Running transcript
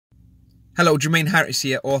Hello, Jermaine Harris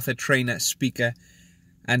here, author, trainer, speaker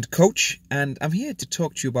and coach, and I'm here to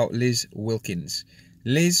talk to you about Liz Wilkins.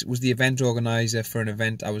 Liz was the event organizer for an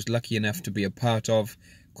event I was lucky enough to be a part of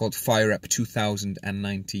called Fire Up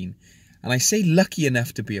 2019. And I say lucky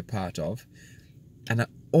enough to be a part of, and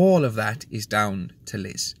all of that is down to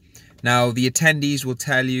Liz. Now, the attendees will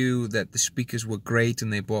tell you that the speakers were great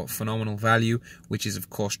and they brought phenomenal value, which is of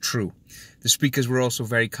course true. The speakers were also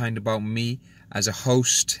very kind about me as a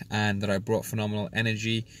host and that I brought phenomenal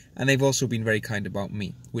energy, and they've also been very kind about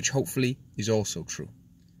me, which hopefully is also true.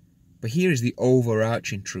 But here is the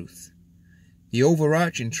overarching truth. The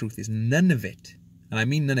overarching truth is none of it, and I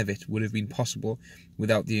mean none of it, would have been possible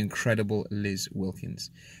without the incredible Liz Wilkins.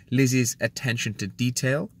 Liz's attention to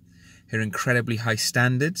detail, her incredibly high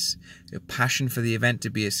standards, her passion for the event to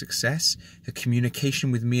be a success, her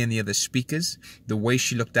communication with me and the other speakers, the way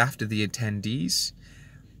she looked after the attendees,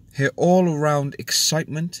 her all-around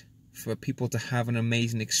excitement for people to have an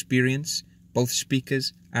amazing experience, both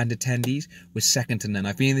speakers and attendees, was second to none.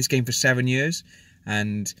 I've been in this game for 7 years,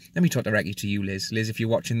 and let me talk directly to you, Liz. Liz, if you're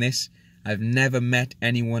watching this, I've never met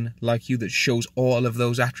anyone like you that shows all of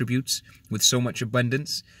those attributes with so much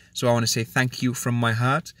abundance. So I want to say thank you from my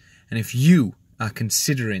heart. And if you are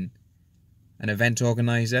considering an event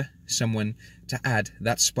organizer, someone to add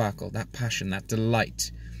that sparkle, that passion, that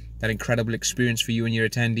delight, that incredible experience for you and your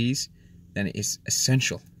attendees, then it is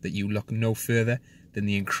essential that you look no further than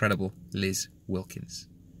the incredible Liz Wilkins.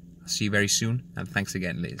 I'll see you very soon, and thanks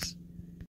again, Liz.